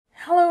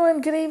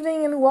and good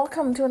evening, and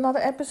welcome to another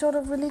episode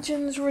of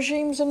Religions,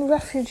 Regimes, and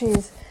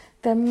Refugees,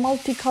 the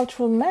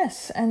multicultural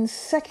mess and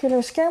secular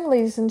scam.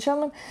 Ladies and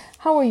gentlemen,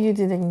 how are you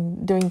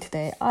doing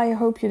today? I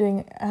hope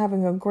you're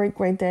having a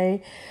great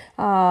day,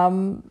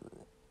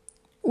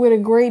 with a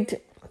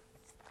great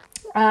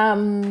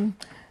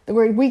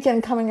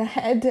weekend coming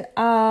ahead.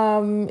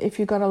 If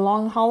you got a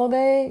long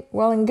holiday,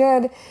 well and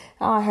good.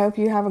 I hope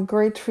you have a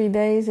great 3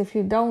 days. If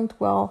you don't,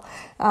 well,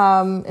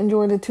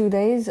 enjoy the 2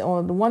 days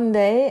or the 1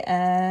 day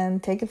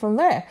and take it from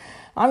there.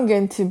 I'm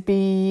going to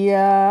be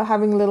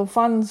having a little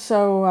fun.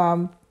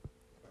 So,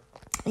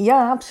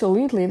 yeah,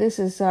 absolutely. This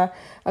is a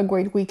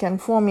great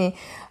weekend for me.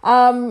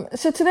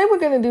 So today we're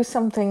going to do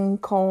something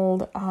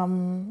called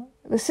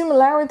the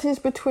similarities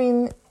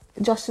between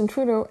Justin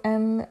Trudeau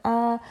and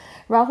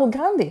Rahul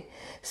Gandhi.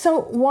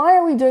 So why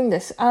are we doing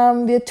this?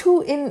 There are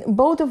two in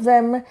both of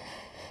them.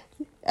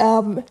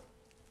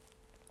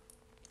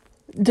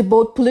 They're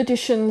both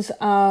politicians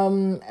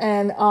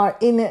and are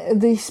in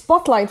the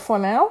spotlight for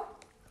now.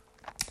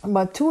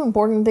 But two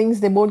important things,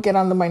 they both get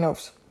under my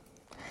nose.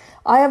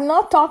 I have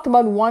not talked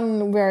about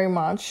one very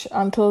much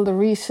until the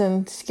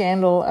recent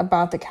scandal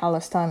about the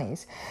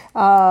Khalistanis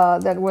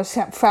that was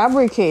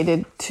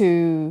fabricated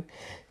to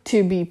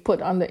be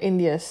put an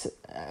India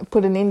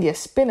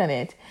spin on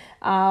it.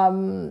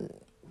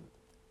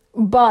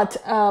 But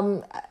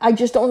I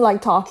just don't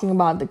like talking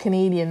about the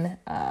Canadian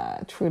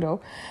Trudeau.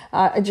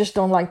 I just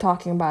don't like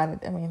talking about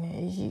it. I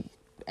mean,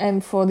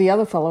 and for the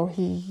other fellow,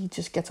 he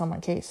just gets on my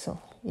case. So,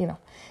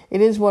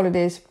 it is what it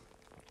is,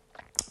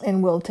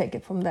 and we'll take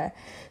it from there.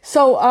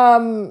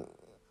 So,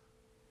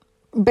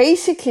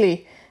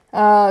 basically,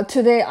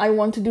 today I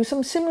want to do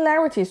some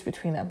similarities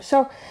between them.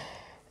 So,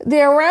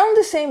 they're around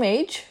the same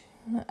age,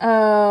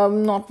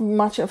 not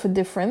much of a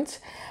difference.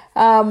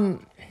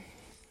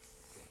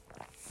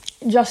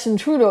 Justin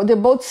Trudeau, they're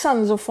both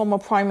sons of former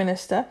Prime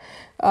Minister.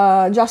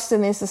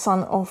 Justin is the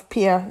son of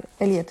Pierre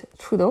Elliott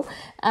Trudeau.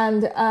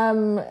 And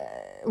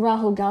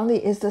Rahul Gandhi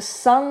is the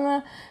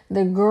son,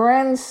 the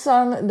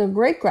grandson, the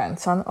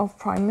great-grandson of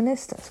Prime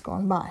Ministers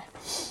gone by.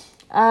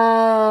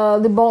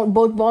 They're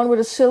both born with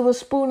a silver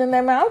spoon in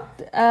their mouth.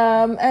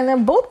 And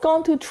they've both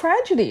gone through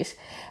tragedies.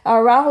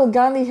 Rahul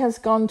Gandhi has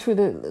gone through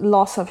the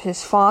loss of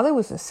his father,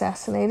 was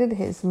assassinated,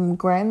 his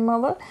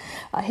grandmother,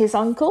 his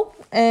uncle,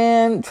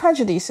 and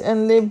tragedies.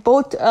 And they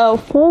both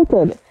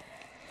faltered.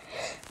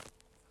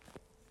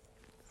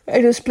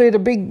 It has played a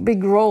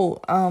big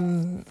role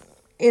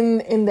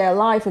in their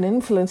life and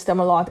influenced them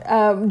a lot.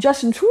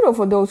 Justin Trudeau,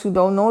 for those who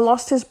don't know,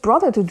 lost his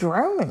brother to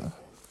drowning.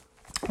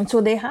 And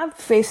so they have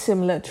faced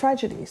similar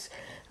tragedies.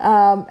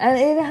 And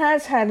it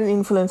has had an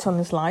influence on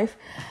his life.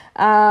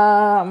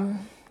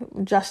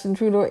 Justin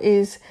Trudeau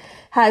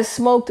has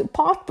smoked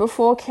pot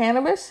before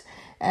cannabis,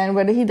 and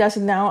whether he does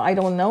it now, I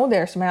don't know.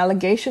 There are some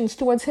allegations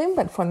towards him,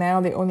 but for now,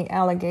 they're only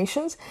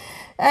allegations.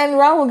 And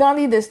Rahul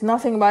Gandhi, there's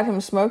nothing about him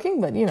smoking,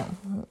 but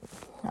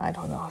I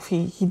don't know if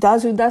he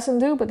does or doesn't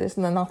do, but there's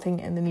nothing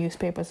in the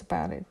newspapers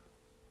about it.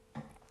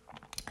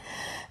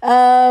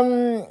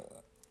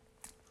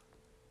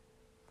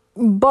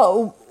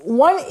 But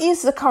one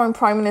is the current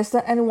Prime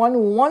Minister and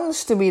one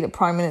wants to be the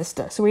Prime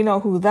Minister. So we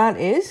know who that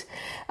is.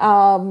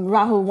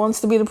 Rahul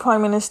wants to be the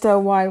Prime Minister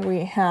while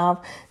we have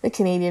the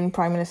Canadian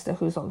Prime Minister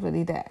who's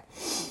already there.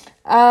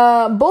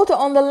 Both are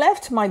on the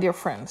left, my dear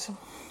friends.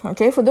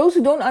 Okay, for those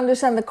who don't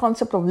understand the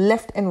concept of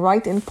left and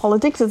right in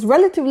politics, it's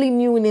relatively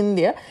new in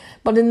India,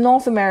 but in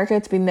North America,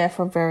 it's been there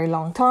for a very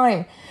long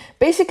time.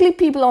 Basically,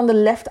 people on the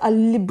left are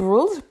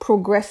liberals,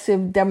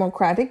 progressive,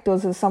 democratic.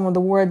 Those are some of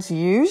the words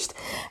used.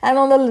 And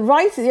on the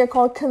right, they're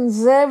called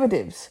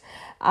conservatives.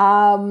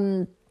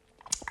 The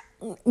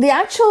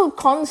actual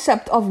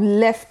concept of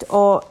left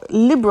or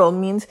liberal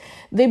means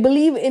they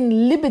believe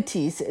in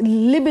liberties,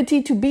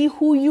 liberty to be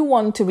who you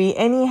want to be,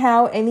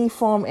 anyhow, any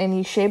form,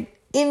 any shape,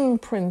 in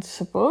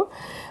principle,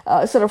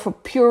 sort of a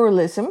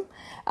pluralism.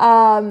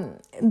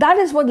 That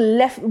is what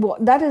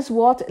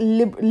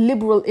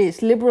liberal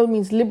is. Liberal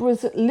means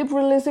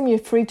liberalism. You're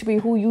free to be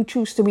who you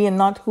choose to be, and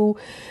not who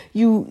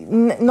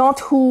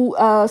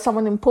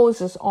someone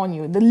imposes on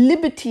you. The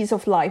liberties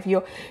of life.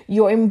 Your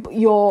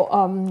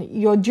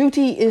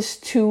duty is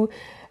to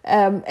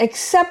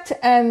accept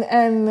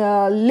and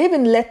live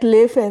and let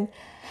live, and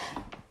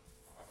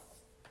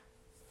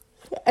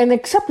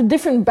accept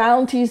different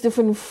bounties,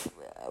 different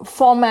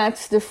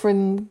formats,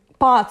 different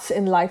paths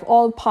in life.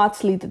 All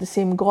paths lead to the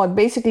same God.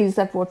 Basically, is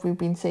that what we've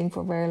been saying for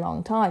a very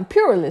long time?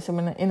 Pluralism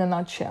in a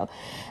nutshell.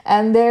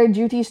 And their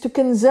duty is to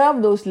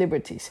conserve those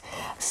liberties.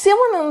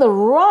 Someone on the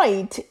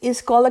right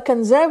is called a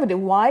conservative.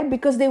 Why?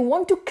 Because they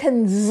want to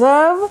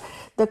conserve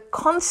the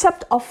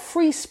concept of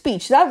free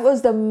speech. That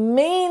was the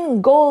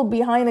main goal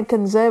behind a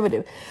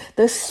conservative.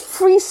 The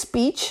free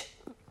speech,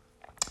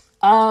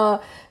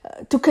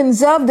 to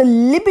conserve the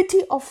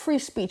liberty of free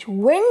speech.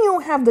 When you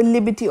have the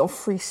liberty of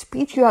free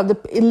speech, you have the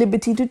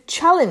liberty to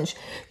challenge.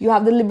 You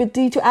have the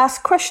liberty to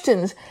ask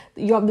questions.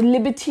 You have the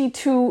liberty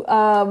to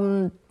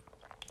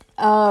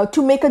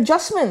make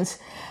adjustments.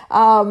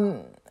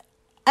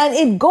 And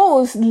it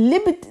goes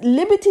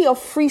liberty of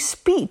free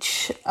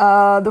speech,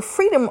 the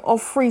freedom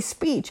of free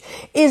speech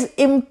is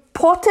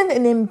important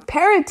and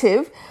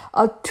imperative,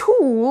 a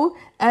tool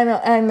and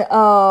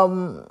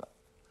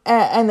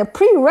a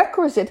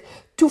prerequisite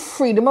to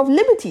freedom of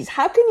liberties.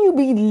 How can you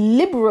be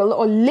liberal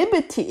or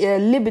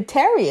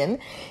libertarian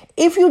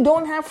if you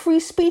don't have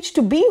free speech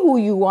to be who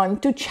you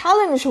want, to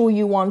challenge who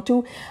you want,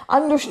 to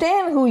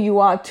understand who you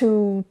are,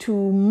 to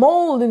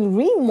mold and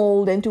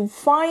remold, and to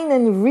find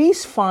and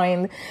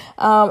refine,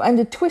 and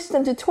to twist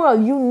and to twirl?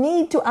 You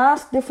need to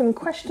ask different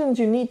questions.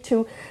 You need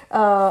to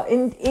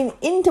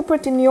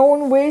interpret in your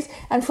own ways.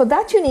 And for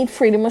that, you need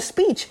freedom of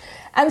speech.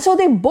 And so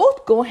they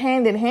both go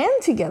hand in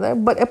hand together,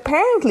 but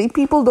apparently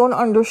people don't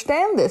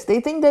understand this. They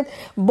think that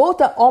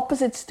both are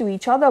opposites to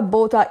each other,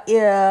 both are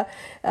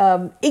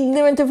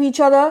ignorant of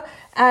each other,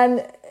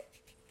 and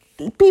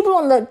people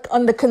on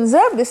the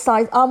conservative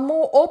side are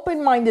more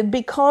open-minded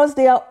because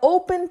they are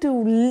open to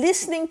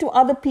listening to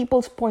other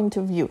people's point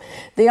of view.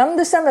 They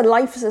understand that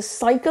life is a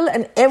cycle,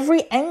 and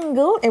every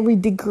angle, every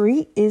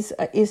degree is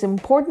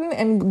important,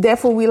 and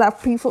therefore we'll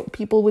have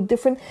people with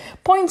different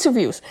points of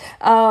views.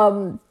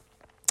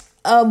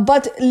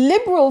 But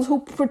liberals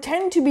who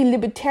pretend to be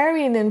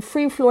libertarian and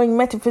free-flowing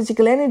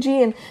metaphysical energy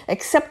and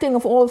accepting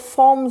of all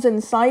forms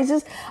and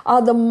sizes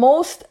are the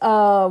most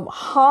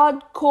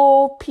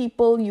hardcore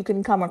people you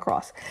can come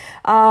across.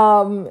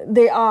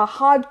 They are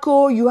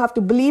hardcore. You have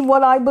to believe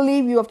what I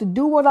believe. You have to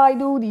do what I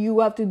do.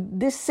 You have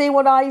to say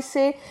what I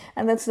say.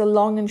 And that's the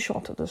long and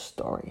short of the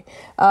story.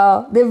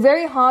 They're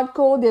very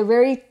hardcore. They're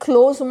very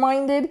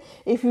close-minded.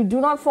 If you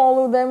do not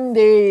follow them,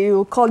 they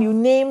will call you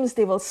names.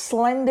 They will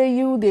slander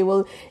you. They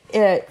will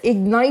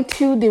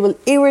ignite you, they will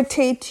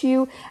irritate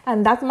you,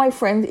 and that, my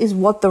friend, is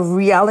what the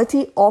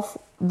reality of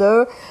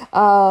the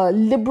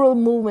liberal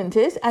movement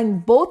is.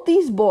 And both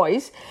these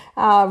boys,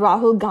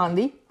 Rahul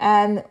Gandhi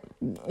and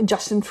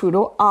Justin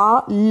Trudeau,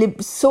 are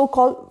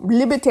so-called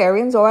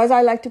libertarians, or as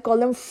I like to call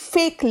them,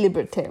 fake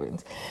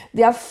libertarians.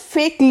 They are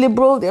fake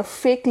liberal, they're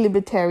fake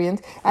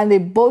libertarians, and they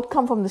both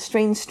come from the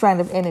strange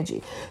strand of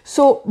energy.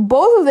 So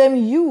both of them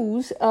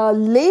use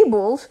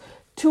labels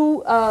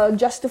to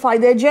justify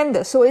their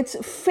gender. So it's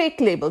fake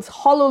labels,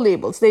 hollow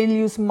labels. They'll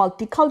use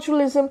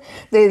multiculturalism,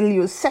 they'll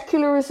use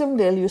secularism,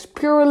 they'll use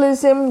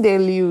pluralism,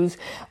 they'll use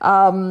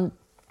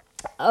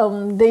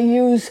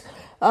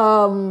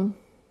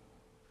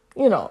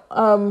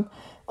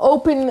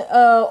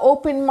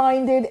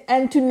open-minded,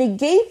 and to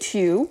negate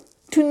you,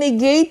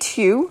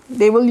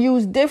 they will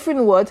use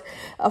different words: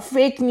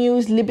 fake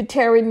news,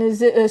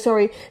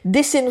 libertarianism,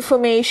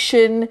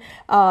 disinformation,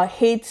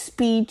 hate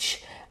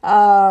speech,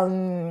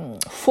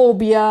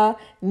 phobia,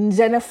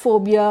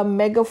 xenophobia,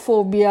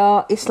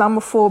 megaphobia,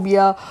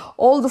 Islamophobia,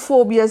 all the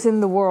phobias in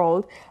the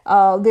world.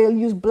 They'll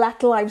use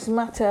Black Lives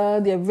Matter.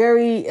 They're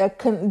very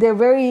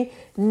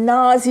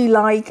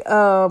Nazi-like.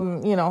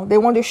 They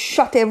want to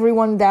shut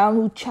everyone down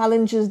who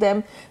challenges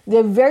them.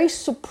 They're very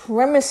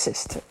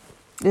supremacist,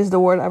 is the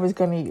word I was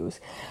going to use.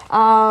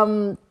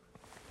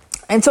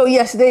 And so,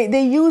 yes,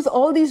 they use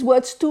all these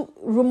words to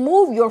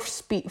remove your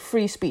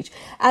free speech.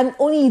 And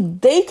only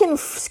they can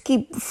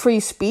keep free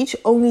speech.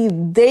 Only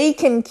they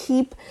can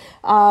keep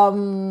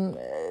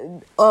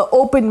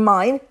open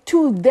mind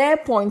to their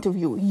point of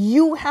view.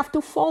 You have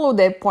to follow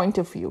their point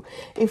of view.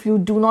 If you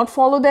do not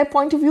follow their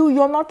point of view,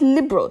 you're not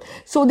liberal.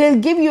 So they'll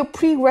give you a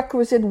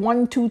prerequisite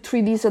 1, 2,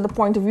 3. These are the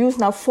point of views.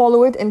 Now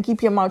follow it and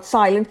keep your mouth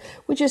silent,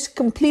 which is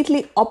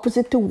completely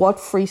opposite to what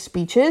free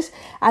speech is.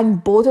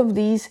 And both of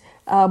these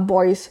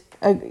boys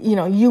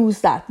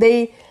use that.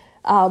 They,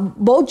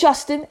 both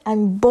Justin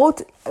and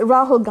both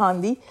Rahul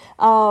Gandhi,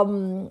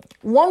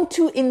 want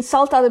to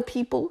insult other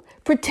people,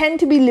 pretend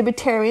to be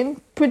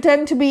libertarian,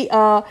 pretend to be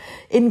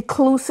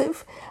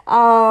inclusive.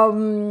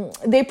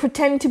 They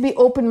pretend to be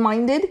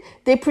open-minded.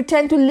 They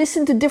pretend to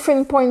listen to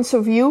different points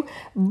of view,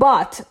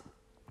 but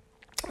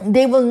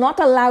they will not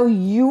allow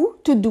you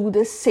to do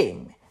the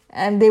same.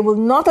 And they will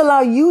not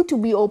allow you to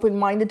be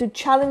open-minded, to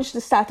challenge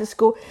the status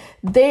quo.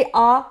 They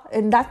are,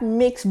 and that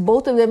makes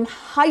both of them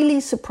highly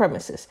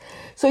supremacist.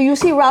 So you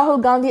see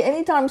Rahul Gandhi,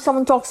 anytime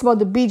someone talks about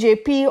the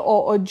BJP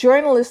or a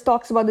journalist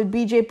talks about the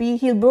BJP,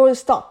 he'll blow his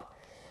stop.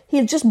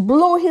 He'll just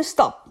blow his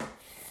stop.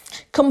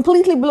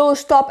 Completely blow his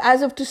stop,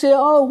 as if to say,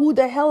 oh, who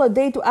the hell are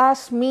they to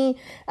ask me?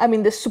 I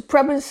mean, the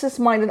supremacist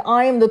mind, and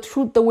I am the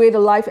truth, the way, the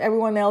life,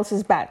 everyone else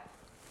is bad.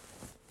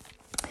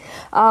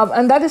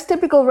 And that is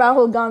typical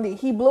Rahul Gandhi.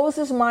 He blows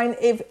his mind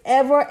if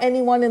ever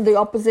anyone in the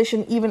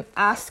opposition even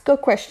asks a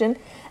question,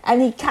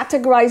 and he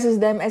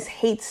categorizes them as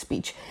hate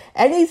speech.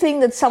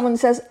 Anything that someone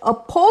says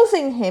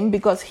opposing him,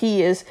 because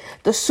he is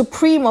the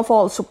supreme of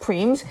all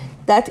supremes,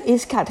 that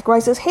is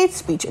categorized as hate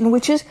speech, and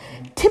which is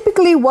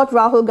typically what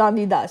Rahul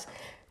Gandhi does.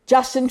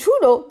 Justin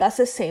Trudeau, that's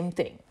the same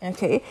thing.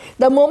 Okay.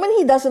 The moment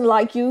he doesn't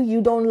like you,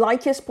 you don't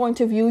like his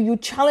point of view, you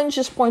challenge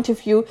his point of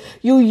view,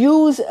 you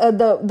use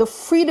the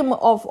freedom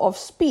of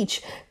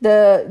speech,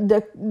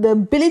 the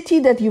ability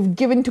that you've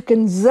given to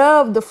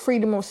conserve the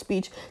freedom of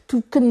speech,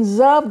 to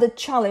conserve the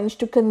challenge,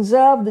 to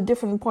conserve the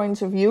different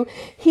points of view.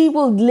 He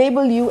will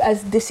label you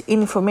as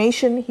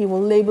disinformation. He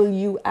will label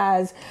you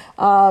as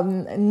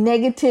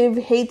negative,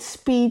 hate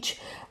speech,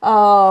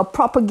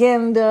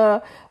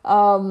 propaganda,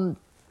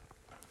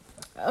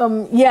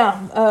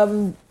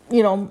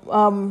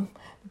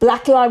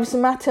 Black Lives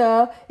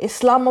Matter,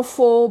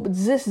 Islamophobe,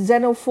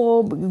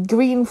 xenophobe,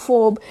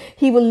 greenphobe.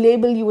 He will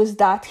label you as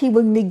that. He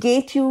will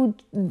negate you,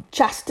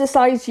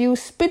 chastise you,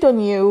 spit on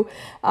you,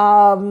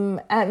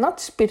 and not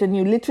spit on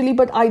you literally,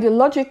 but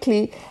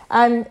ideologically,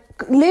 and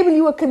label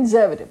you a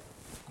conservative.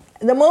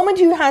 The moment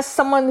you have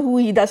someone who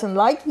he doesn't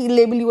like, he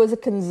label you as a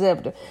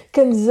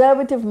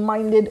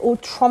conservative-minded or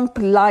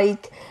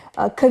Trump-like,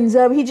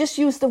 conservative. He just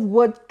used the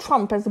word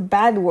Trump as a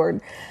bad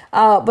word,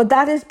 but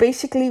that is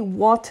basically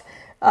what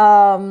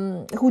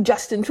who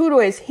Justin Trudeau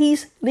is.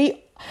 He's the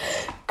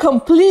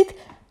complete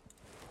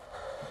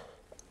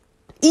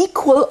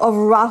equal of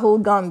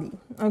Rahul Gandhi.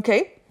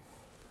 Okay,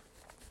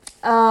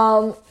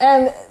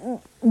 and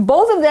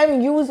both of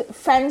them use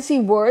fancy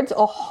words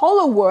or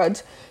hollow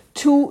words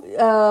to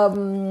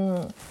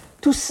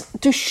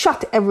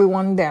shut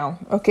everyone down.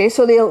 Okay,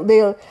 so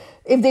they'll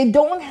if they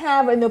don't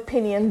have an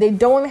opinion, they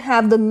don't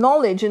have the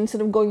knowledge,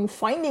 instead of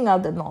finding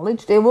out the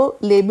knowledge, they will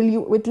label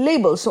you with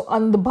labels. So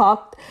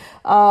underbucked,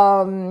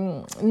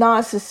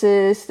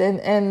 narcissist,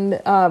 and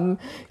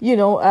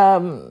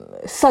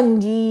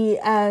Sangi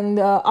and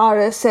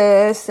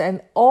RSS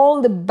and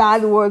all the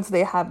bad words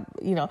they have,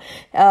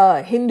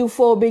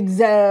 Hinduphobic,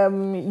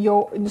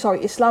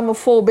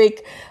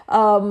 Islamophobic,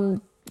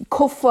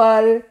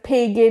 kuffar,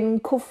 pagan,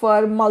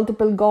 kuffar,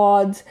 multiple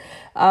gods.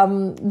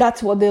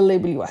 That's what they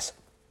label you as.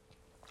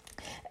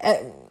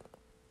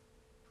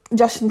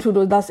 Justin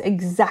Trudeau does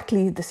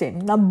exactly the same.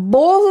 Now,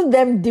 both of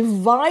them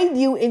divide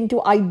you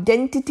into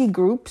identity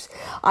groups,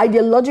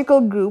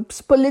 ideological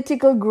groups,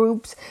 political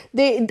groups.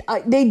 They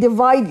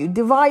divide you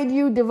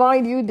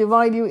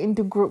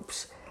into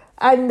groups,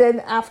 and then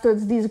after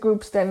these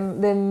groups,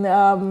 then they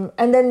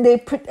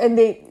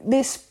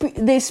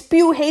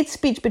spew hate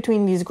speech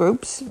between these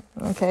groups.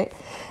 Okay,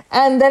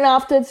 and then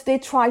afterwards they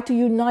try to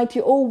unite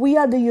you. Oh, we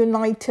are the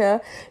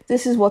uniter.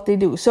 This is what they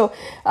do. So.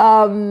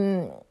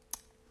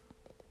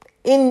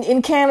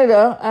 In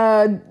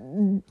Canada,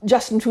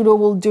 Justin Trudeau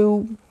will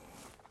do,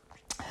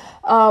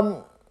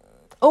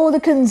 the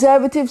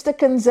conservatives,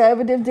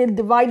 they'll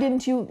divide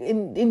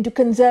into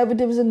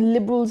conservatives and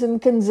liberals,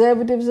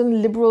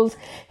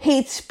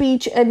 hate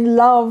speech and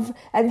love,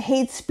 and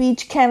hate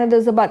speech.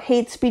 Canada's about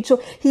hate speech.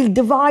 So he'll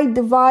divide,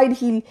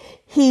 he'll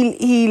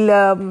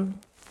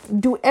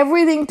do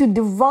everything to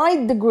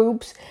divide the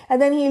groups,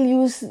 and then he'll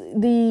use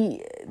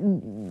the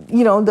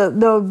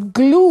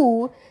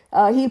glue.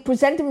 He'll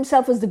present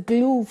himself as the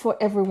glue for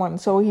everyone.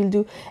 So he'll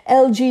do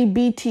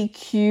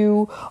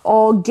LGBTQ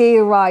or gay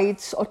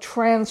rights or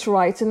trans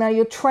rights. And now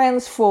you're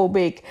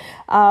transphobic.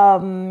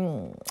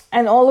 And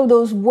all of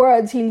those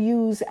words he'll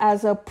use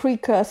as a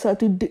precursor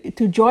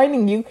to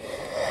joining you.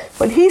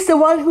 But he's the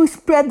one who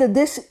spread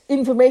this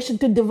information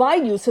to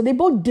divide you. So they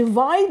both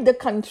divide the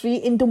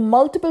country into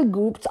multiple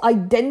groups,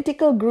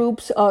 identical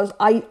groups,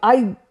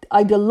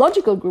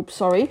 ideological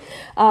groups,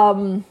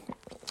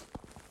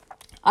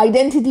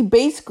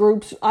 identity-based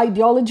groups,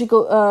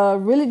 ideological,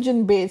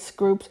 religion-based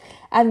groups,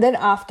 and then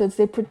afterwards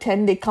they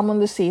pretend they come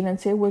on the scene and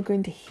say, we're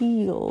going to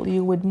heal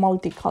you with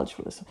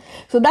multiculturalism.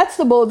 So that's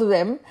the both of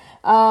them.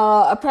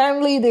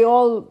 Apparently they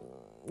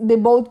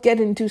both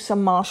get into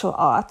some martial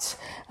arts,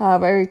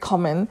 very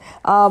common.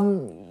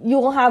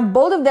 You'll have,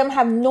 both of them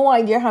have no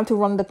idea how to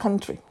run the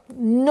country.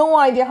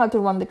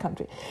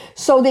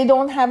 So they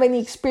don't have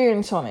any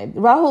experience on it.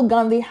 Rahul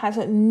Gandhi has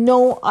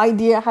no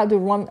idea how to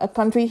run a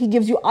country. He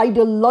gives you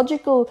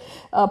ideological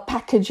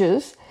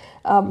packages.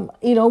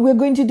 We're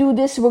going to do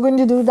this, we're going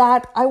to do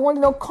that. I want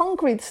to know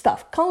concrete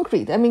stuff.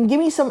 I mean, give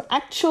me some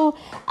actual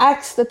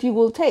acts that you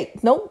will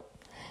take. No.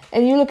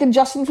 And you look at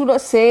Justin Trudeau,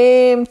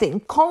 same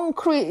thing.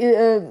 Concrete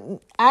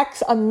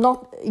acts are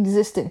not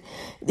existent.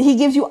 He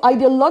gives you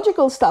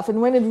ideological stuff, and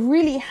when it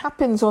really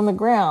happens on the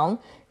ground,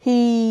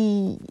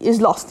 he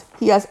is lost.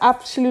 He has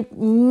absolute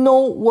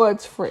no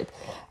words for it.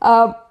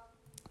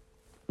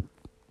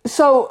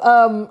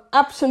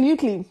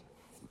 Absolutely,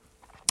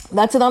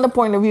 that's another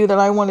point of view that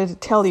I wanted to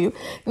tell you.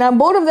 Now,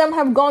 both of them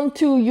have gone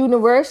to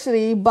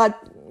university, but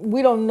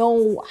we don't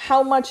know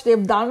how much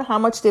they've done, how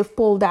much they've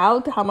pulled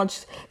out, how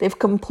much they've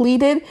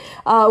completed.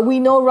 We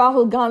know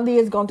Rahul Gandhi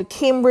has gone to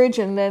Cambridge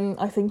and then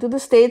I think to the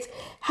States.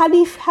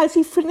 Has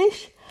he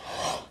finished?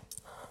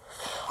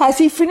 Has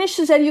he finished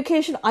his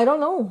education? I don't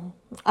know.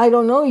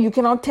 You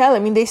cannot tell. I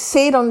mean, they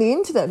say it on the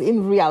internet.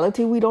 In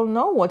reality, we don't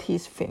know what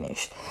he's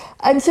finished.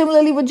 And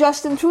similarly with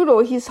Justin Trudeau,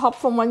 he's hopped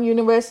from one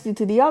university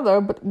to the other,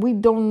 but we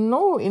don't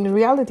know in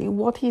reality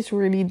what he's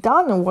really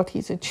done and what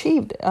he's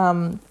achieved.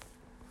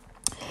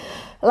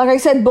 Like I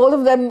said, both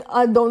of them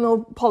don't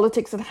know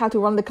politics and how to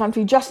run the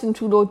country. Justin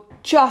Trudeau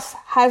just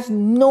has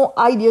no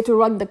idea to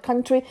run the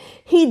country.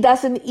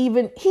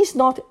 He's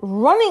not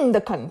running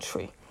the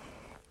country.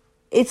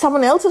 It's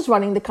someone else is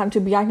running the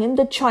country behind him.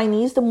 The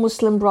Chinese, the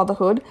Muslim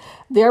Brotherhood,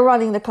 they're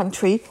running the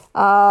country.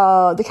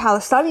 The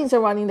Palestinians are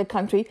running the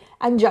country,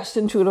 and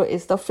Justin Trudeau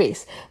is the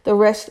face. The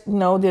rest,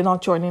 no, they're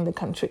not joining the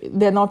country.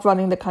 They're not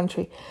running the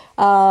country.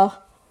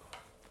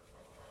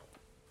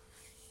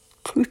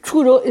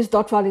 Trudeau is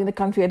not running the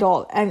country at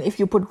all. And if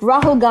you put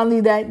Rahul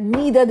Gandhi there,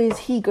 neither is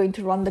he going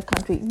to run the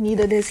country.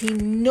 Neither does he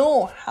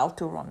know how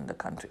to run the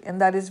country. And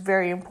that is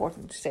very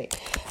important to say.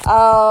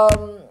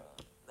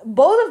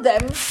 Both of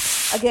them,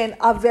 again,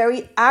 are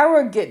very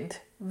arrogant.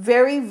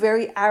 Very,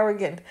 very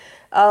arrogant.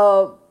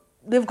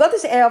 They've got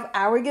this air of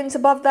arrogance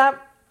above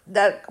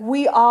that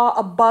we are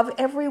above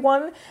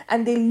everyone,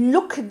 and they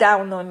look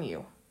down on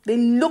you. They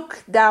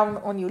look down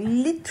on you.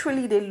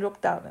 Literally, they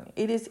look down on you.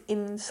 It is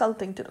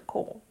insulting to the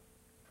core.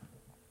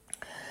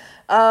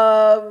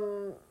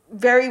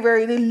 Very,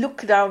 very, they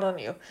look down on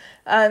you.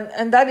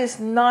 And that is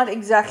not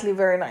exactly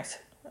very nice.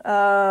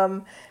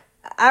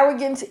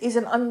 Arrogance is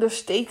an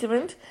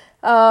understatement.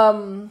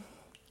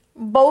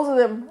 Both of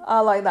them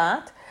are like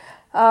that.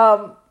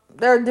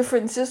 There are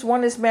differences.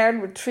 One is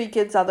married with 3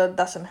 kids, other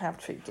doesn't have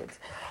 3 kids.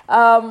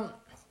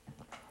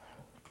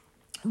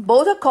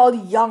 Both are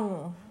called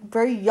young,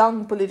 very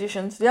young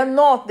politicians. They're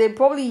not. They're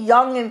probably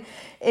young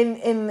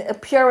in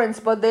appearance,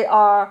 but they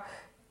are,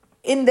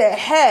 in their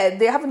head,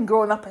 they haven't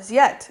grown up as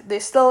yet. They're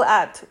still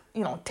at,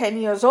 10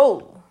 years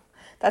old.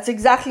 That's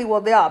exactly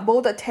what they are.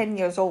 Both are 10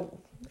 years old.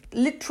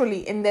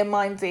 Literally, in their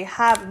minds, they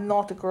have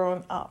not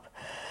grown up.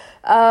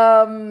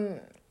 And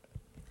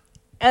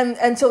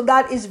so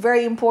that is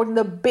very important.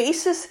 The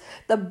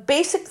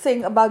basic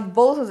thing about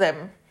both of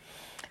them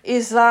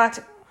is that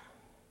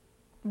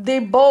they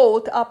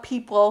both are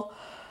people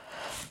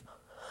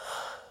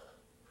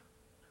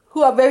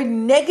who are very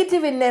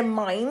negative in their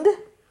mind.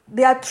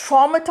 They are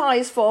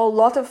traumatized for a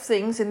lot of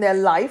things in their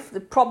life,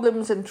 the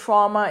problems and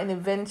trauma and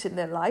events in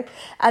their life,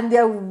 and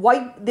they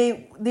want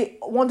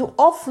to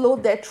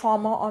offload their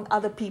trauma on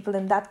other people,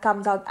 and that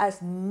comes out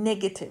as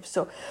negative.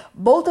 So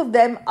both of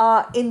them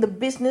are in the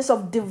business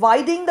of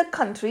dividing the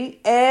country.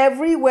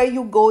 Everywhere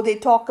you go, they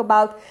talk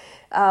about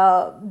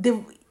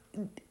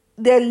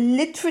their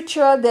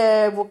literature,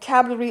 their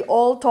vocabulary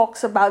all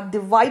talks about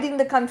dividing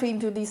the country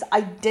into these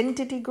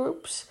identity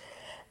groups.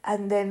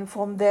 And then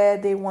from there,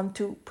 they want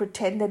to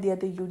pretend that they are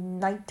the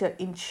uniter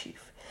in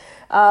chief.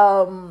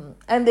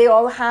 And they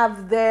all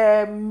have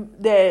their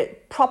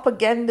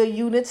propaganda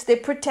units. They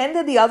pretend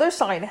that the other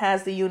side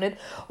has the unit.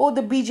 Oh,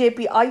 the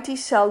BJP IT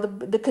cell,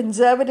 the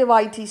conservative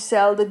IT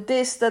cell, the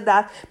this, the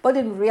that. But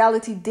in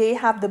reality, they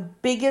have the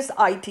biggest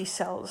IT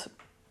cells.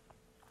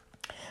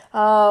 They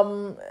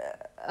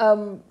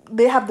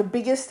have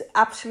the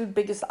absolute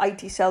biggest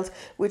IT cells,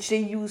 which they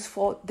use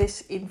for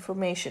this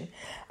information.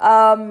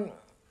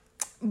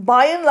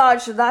 By and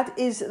large, that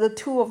is the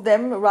two of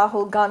them,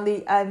 Rahul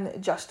Gandhi and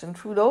Justin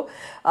Trudeau.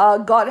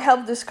 God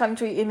help this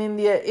country in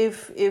India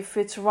if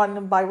it's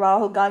run by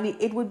Rahul Gandhi.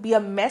 It would be a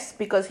mess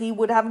because he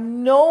would have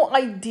no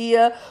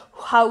idea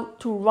how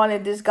to run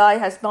it. This guy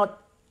has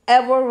not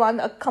ever run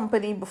a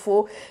company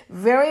before.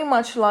 Very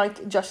much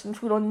like Justin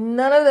Trudeau,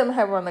 none of them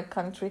have run a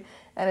country.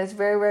 And it's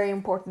very, very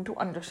important to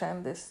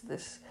understand this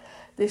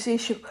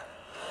issue.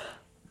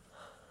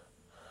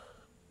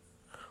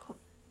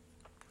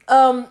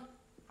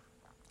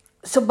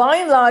 So by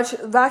and large,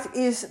 that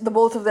is the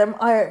both of them.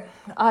 I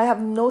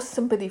have no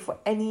sympathy for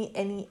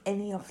any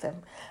of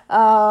them.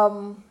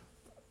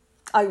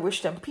 I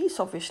wish them peace,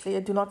 obviously.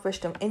 I do not wish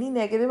them any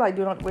negative. I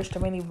do not wish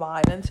them any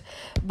violence.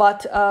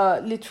 But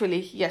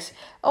literally, yes.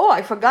 Oh,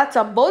 I forgot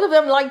some. Both of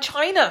them like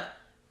China.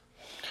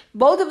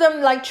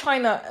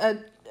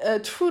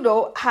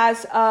 Trudeau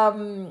has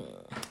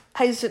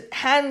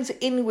hands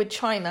in with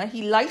China.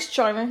 He likes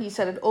China. He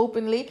said it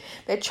openly.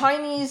 They're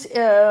Chinese,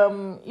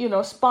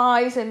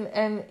 spies and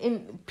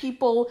in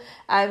people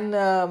and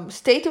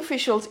state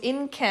officials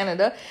in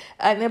Canada,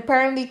 and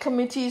apparently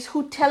committees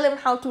who tell him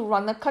how to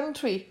run a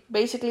country.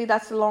 Basically,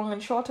 that's the long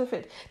and short of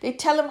it. They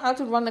tell him how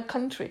to run a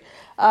country.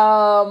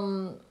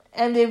 And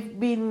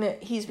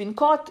he's been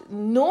caught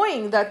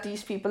knowing that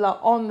these people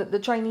the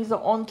Chinese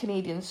are on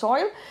Canadian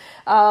soil.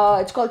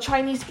 It's called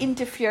Chinese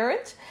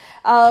interference.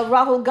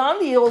 Rahul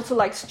Gandhi also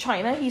likes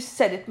China. He's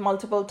said it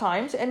multiple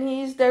times, and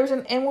there's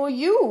an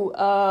MOU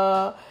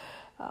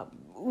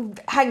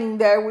hanging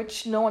there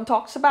which no one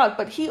talks about.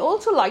 But he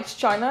also likes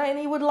China, and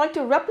he would like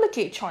to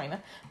replicate China.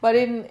 But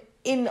in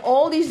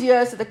all these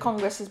years that the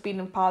Congress has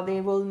been in power,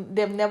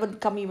 they've never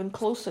come even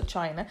close to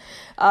China,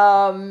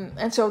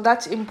 and so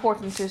that's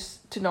important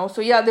to know.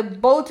 So yeah, they're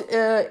both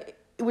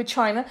with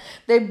China.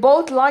 They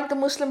both like the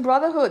Muslim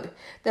Brotherhood.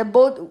 They're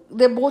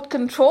both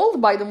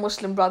controlled by the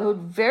Muslim Brotherhood.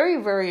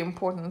 Very, very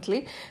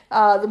importantly,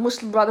 the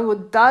Muslim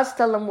Brotherhood does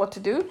tell them what to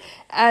do,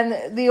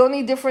 and the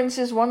only difference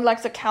is one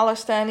likes the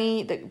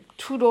Khalistani.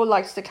 Trudeau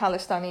likes the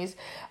Khalistanis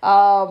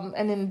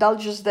and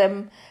indulges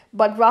them.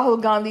 But Rahul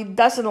Gandhi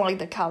doesn't like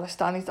the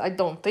Khalistanis. I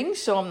don't think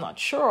so. I'm not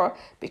sure,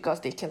 because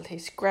they killed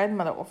his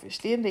grandmother,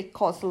 obviously, and they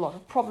caused a lot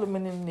of problem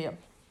in India.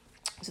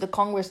 So the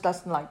Congress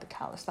doesn't like the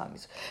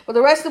Khalistanis. But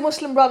the rest of the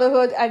Muslim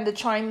Brotherhood and the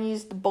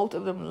Chinese, both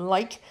of them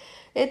like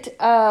it.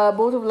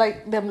 Both of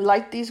them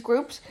like these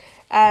groups.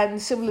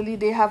 And similarly,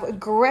 they have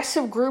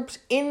aggressive groups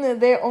in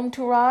their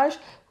entourage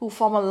who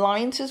form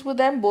alliances with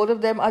them. Both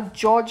of them are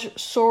George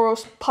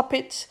Soros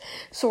puppets.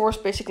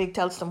 Soros basically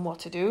tells them what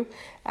to do.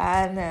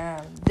 And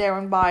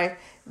thereby,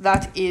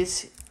 that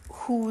is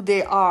who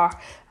they are.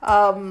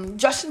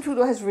 Justin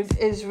Trudeau has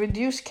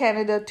reduced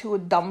Canada to a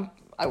dump.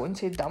 I wouldn't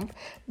say dump,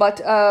 but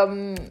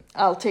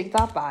I'll take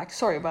that back.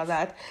 Sorry about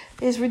that.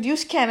 He's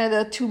reduced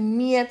Canada to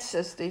miettes,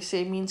 as they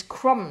say, means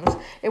crumbs.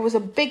 It was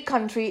a big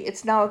country.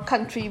 It's now a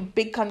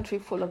big country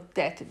full of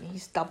debt, and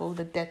he's doubled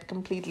the debt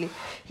completely.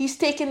 He's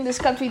taken this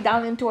country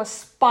down into a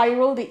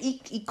spiral.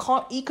 The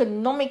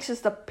economics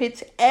is the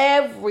pit.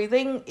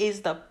 Everything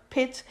is the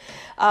pit.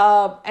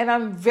 And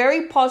I'm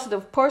very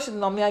positive person.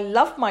 Normally, I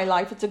love my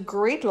life. It's a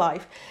great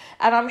life.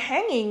 And I'm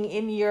hanging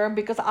in here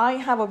because I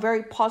have a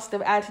very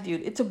positive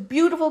attitude. It's a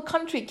beautiful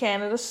country,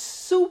 Canada.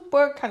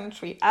 Super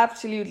country,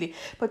 absolutely.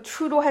 But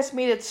Trudeau has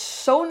made it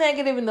so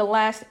negative in the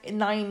last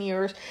 9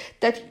 years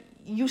that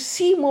you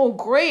see more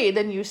gray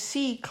than you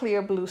see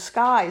clear blue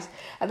skies.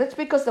 And that's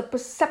because the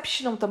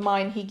perception of the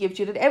mind he gives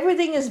you, that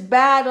everything is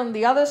bad on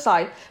the other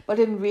side, but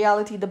in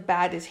reality the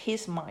bad is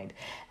his mind.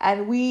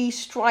 And we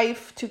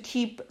strive to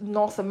keep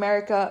North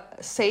America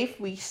safe.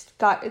 We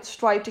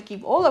strive to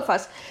keep all of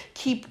us,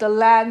 keep the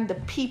land, the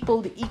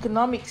people, the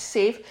economics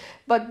safe.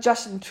 But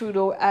Justin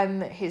Trudeau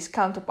and his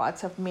counterparts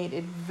have made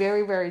it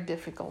very, very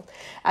difficult.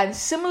 And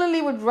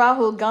similarly with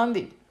Rahul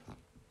Gandhi,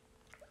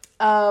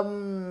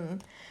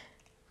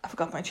 I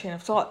forgot my train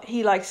of thought.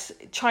 He likes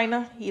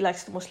China. He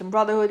likes the Muslim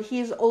Brotherhood. He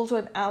is also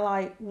an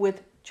ally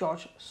with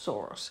George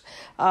Soros.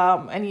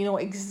 And you know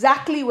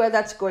exactly where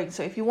that's going.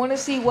 So if you want to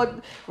see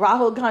what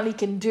Rahul Gandhi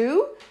can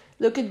do,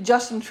 look at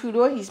Justin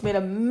Trudeau. He's made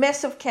a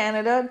mess of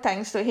Canada.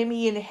 Thanks to him,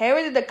 he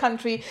inherited a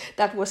country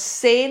that was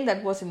sane,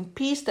 that was in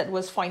peace, that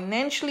was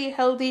financially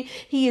healthy.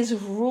 He has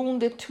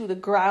ruined it to the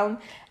ground.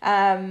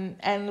 And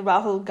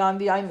Rahul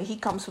Gandhi, he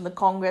comes from the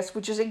Congress,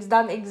 which has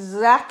done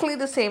exactly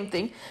the same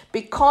thing.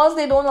 Because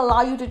they don't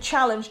allow you to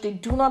challenge, they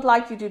do not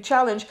like you to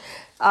challenge,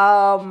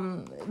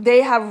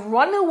 they have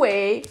run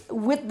away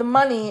with the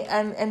money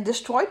and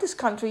destroyed this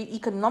country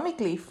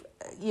economically,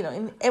 you know,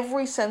 in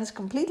every sense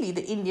completely.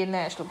 The Indian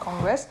National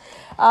Congress,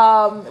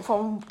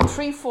 from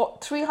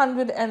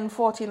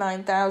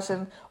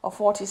 349,000 or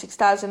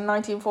 46,000 in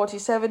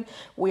 1947,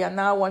 we are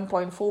now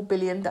 1.4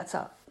 billion. That's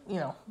a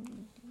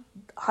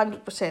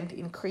 100%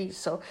 increase.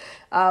 So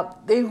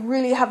they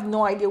really have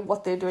no idea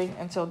what they're doing,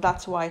 and so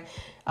that's why,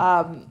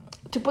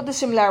 to put the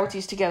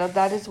similarities together,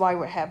 that is why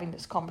we're having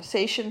this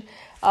conversation.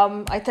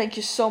 I thank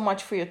you so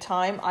much for your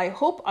time. I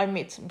hope I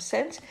made some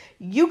sense.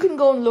 You can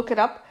go and look it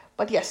up,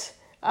 but yes,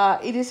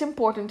 it is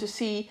important to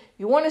see.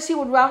 You want to see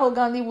what Rahul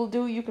Gandhi will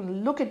do, you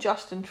can look at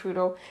Justin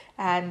Trudeau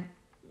and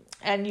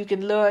you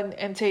can learn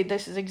and say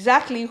this is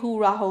exactly who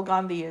Rahul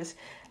Gandhi is,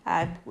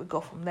 and we'll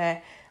go from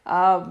there.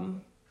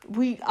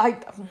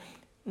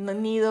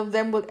 Neither of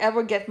them will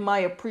ever get my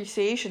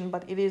appreciation,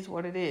 but it is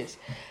what it is.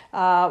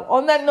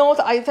 On that note,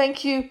 I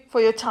thank you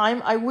for your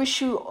time. I wish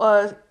you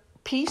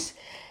peace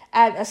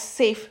and a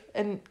safe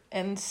and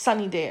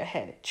sunny day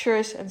ahead.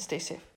 Cheers and stay safe.